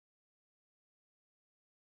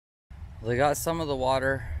They got some of the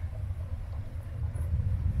water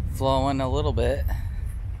flowing a little bit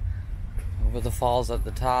over the falls at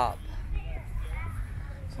the top.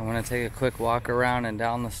 So I'm going to take a quick walk around and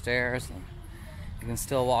down the stairs. You can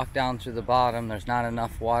still walk down through the bottom. There's not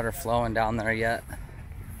enough water flowing down there yet. So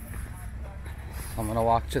I'm going to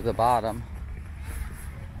walk to the bottom.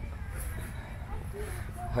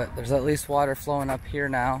 But there's at least water flowing up here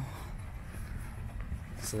now.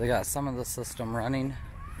 So they got some of the system running.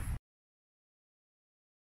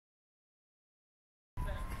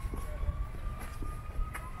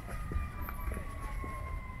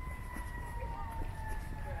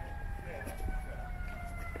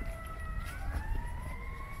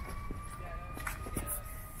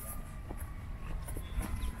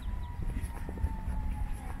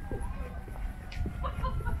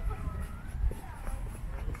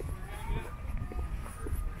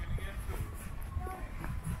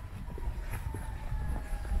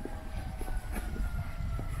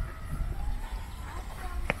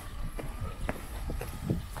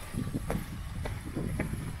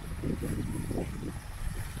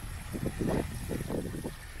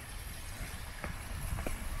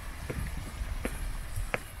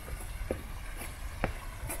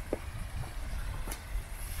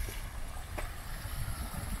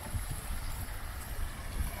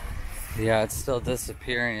 Yeah, it's still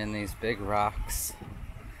disappearing in these big rocks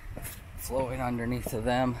flowing underneath of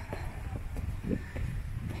them.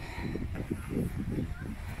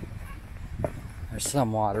 There's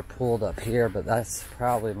some water pooled up here, but that's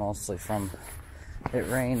probably mostly from it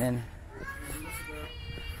raining.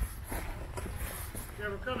 Yeah,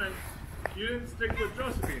 we're coming. You didn't stick with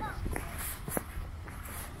Josephine.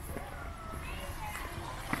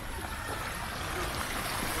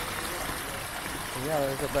 Yeah,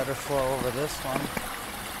 there's a better flow over this one.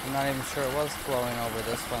 I'm not even sure it was flowing over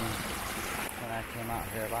this one when I came out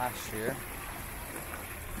here last year.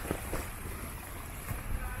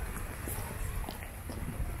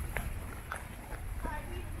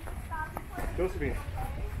 Josephine.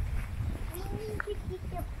 We need to keep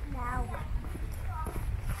the flower.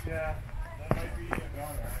 Yeah, that might be a goner.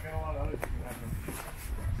 I got a lot of other things happening.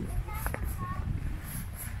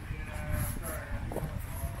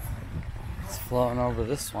 It's flowing over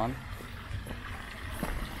this one.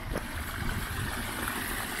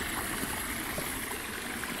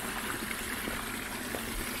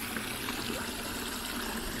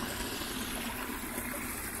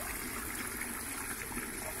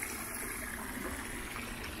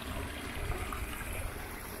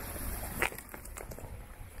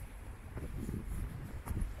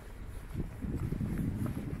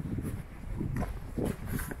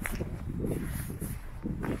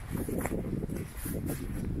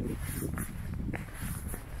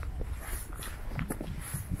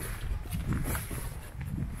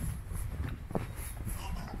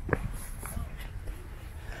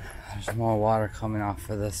 There's more water coming off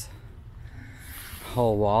of this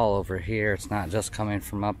whole wall over here. It's not just coming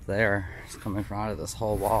from up there. It's coming from out of this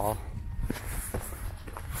whole wall.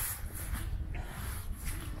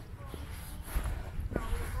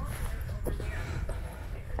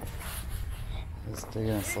 Just digging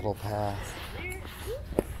this little path.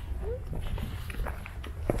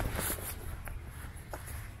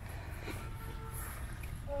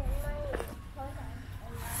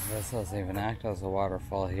 This doesn't even act as a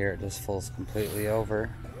waterfall here, it just falls completely over.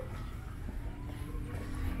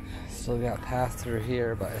 Still got path through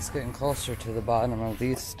here, but it's getting closer to the bottom of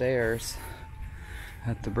these stairs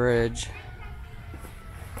at the bridge.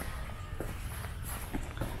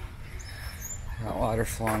 Got water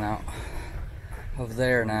flowing out of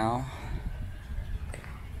there now.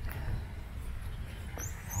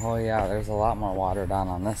 Oh yeah, there's a lot more water down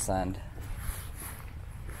on this end.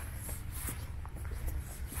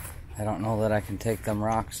 I don't know that I can take them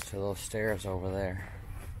rocks to those stairs over there.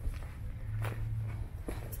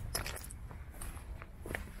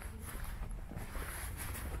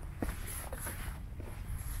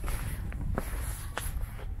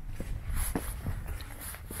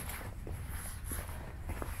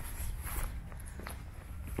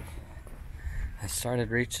 I started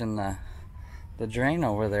reaching the drain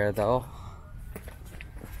over there though.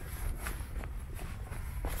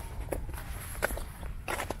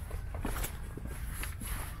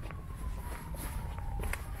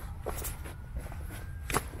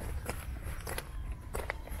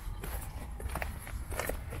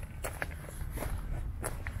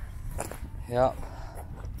 Yep.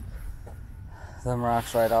 Them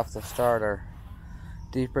rocks right off the start are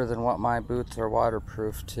deeper than what my boots are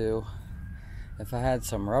waterproof to. If I had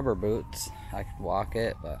some rubber boots, I could walk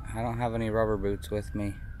it, but I don't have any rubber boots with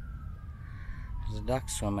me. There's a duck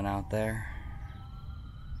swimming out there.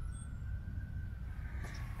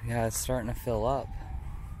 Yeah, it's starting to fill up.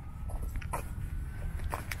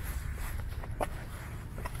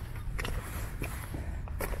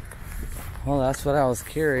 Well, that's what I was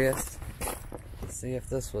curious. See if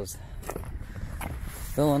this was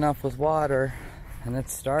filling up with water, and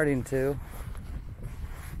it's starting to.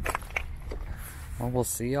 Well, we'll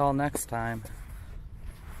see y'all next time.